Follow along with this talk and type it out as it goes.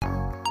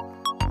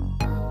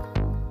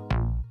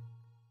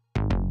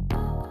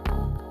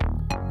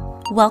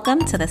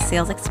Welcome to the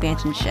Sales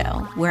Expansion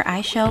Show, where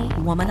I show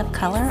women of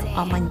color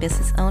online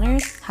business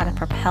owners how to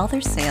propel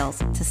their sales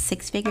to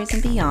six figures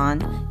and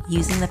beyond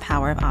using the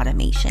power of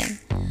automation.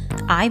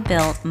 I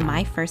built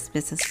my first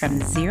business from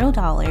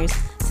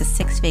 $0 to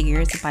six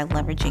figures by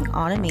leveraging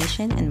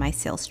automation in my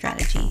sales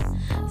strategy.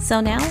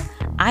 So now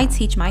I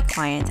teach my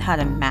clients how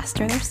to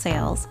master their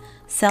sales,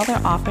 sell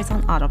their offers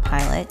on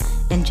autopilot,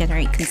 and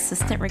generate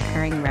consistent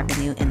recurring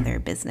revenue in their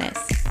business.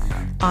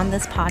 On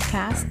this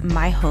podcast,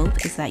 my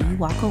hope is that you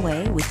walk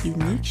away with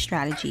unique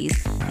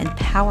strategies and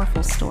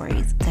powerful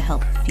stories to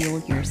help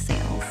fuel your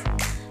sales.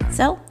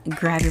 So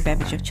grab your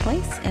beverage of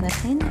choice and a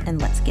pen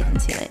and let's get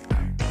into it.